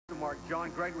to mark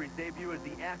John Gregory's debut as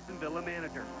the Aston Villa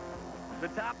manager. The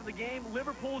top of the game,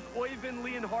 Liverpool's Øyvind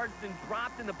Leonhardsson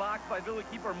dropped in the box by Villa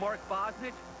keeper Mark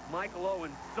Bosnich. Michael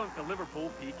Owen sunk the Liverpool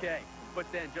PK.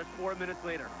 But then, just 4 minutes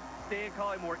later, Stan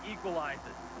Collymore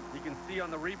equalizes. You can see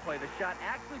on the replay, the shot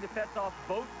actually deflects off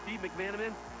both Steve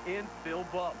McManaman and Phil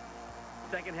Bubb.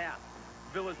 Second half,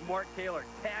 Villa's Mark Taylor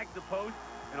tags the post,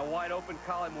 and a wide-open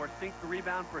Collymore sinks the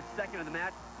rebound for a second of the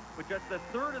match, with just the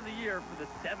third of the year for the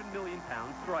 £7 million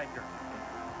striker.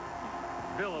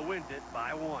 Villa wins it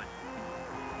by 1.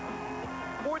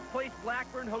 Fourth place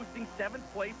Blackburn hosting seventh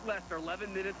place Leicester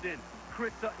 11 minutes in.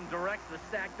 Chris Sutton directs the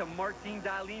sack to Martin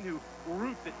Dahlin, who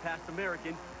roofs it past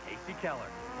American Casey Keller.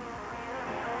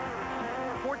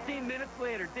 14 minutes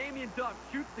later, Damien Duff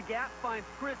shoots the gap, finds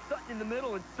Chris Sutton in the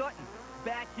middle, and Sutton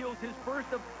backheels his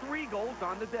first of 3 goals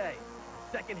on the day.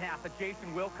 Second half, a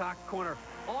Jason Wilcox corner.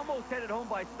 Almost headed home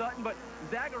by Sutton, but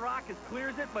Zagorakis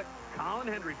clears it, but Colin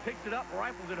Hendry picks it up,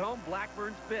 rifles it home,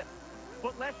 Blackburn's 5th.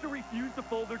 But Leicester refused to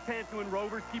fold their tent when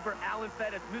Rovers keeper Alan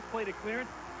Fettis misplayed a clearance.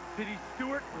 City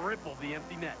Stewart rippled the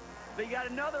empty net. They got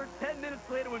another 10 minutes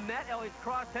later when Matt Elliott's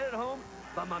cross headed home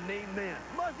by my main man.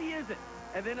 Muzzy isn't.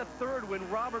 And then a third when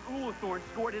Robert Ullathorne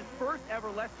scored his first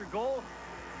ever Leicester goal.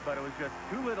 But it was just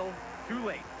too little, too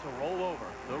late to roll over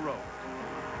the Rovers.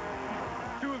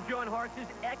 2 of John Hart's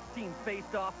ex-teams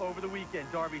faced off over the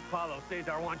weekend. Derby's Paulo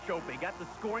Cesar Wanchope got the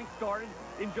scoring started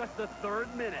in just the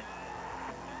 3rd minute.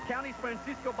 County's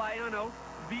Francisco Baiano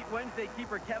beat Wednesday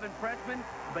keeper Kevin Pressman,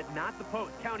 but not the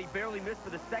post. County barely missed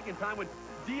for the second time when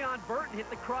Dion Burton hit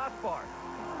the crossbar.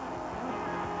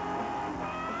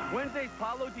 Wednesday's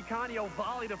Paulo Di Canio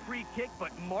volleyed a free kick,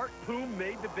 but Mark Poom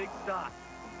made the big stop.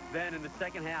 Then in the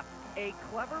second half, a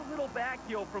clever little back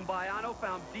heel from Baiano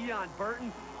found Dion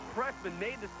Burton. Pressman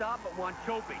made the stop, but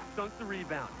Wanchope sunk the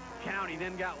rebound. County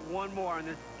then got one more on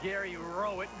this Gary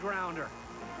Rowett grounder.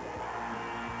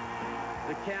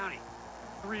 The County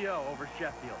 3-0 over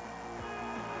Sheffield.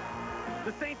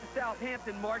 The Saints of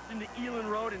Southampton marched into Elan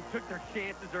Road and took their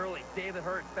chances early. David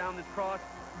Hurst found this cross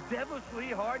devilishly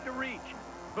hard to reach.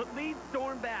 But Leeds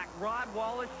stormed back. Rod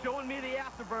Wallace showing me the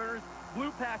afterburners.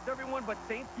 Blew past everyone but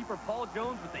Saints keeper Paul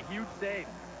Jones with a huge save.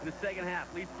 In the second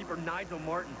half, Leeds keeper Nigel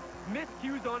Martin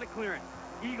miscues on a clearance.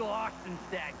 Eagle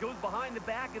Ostenstad goes behind the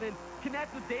back and then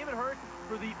connects with David Hurst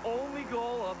for the only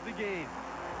goal of the game.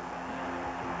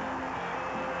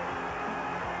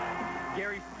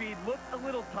 Gary Speed looked a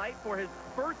little tight for his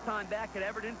first time back at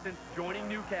Everton since joining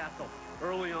Newcastle.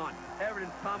 Early on,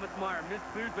 Everton's Thomas Meyer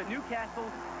misclears, but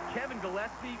Newcastle's Kevin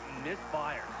Gillespie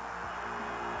misfires.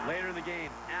 Later in the game,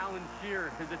 Alan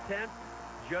Shearer, his attempt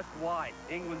just wide.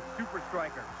 England's super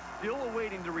striker still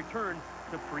awaiting to return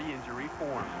to pre-injury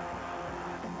form.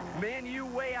 Man U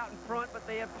way out in front, but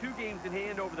they have 2 games in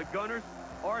hand over the Gunners.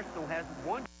 Arsenal has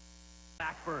 1.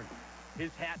 Blackburn.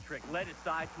 His hat trick led his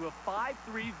side to a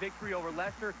 5-3 victory over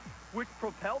Leicester, which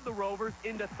propelled the Rovers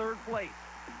into 3rd place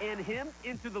and him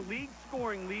into the league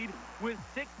scoring lead with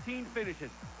 16 finishes,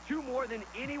 2 more than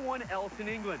anyone else in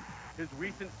England. His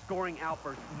recent scoring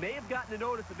outburst may have gotten the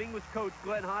notice of English coach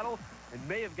Glenn Hoddle and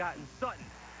may have gotten Sutton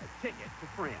a ticket to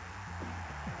France.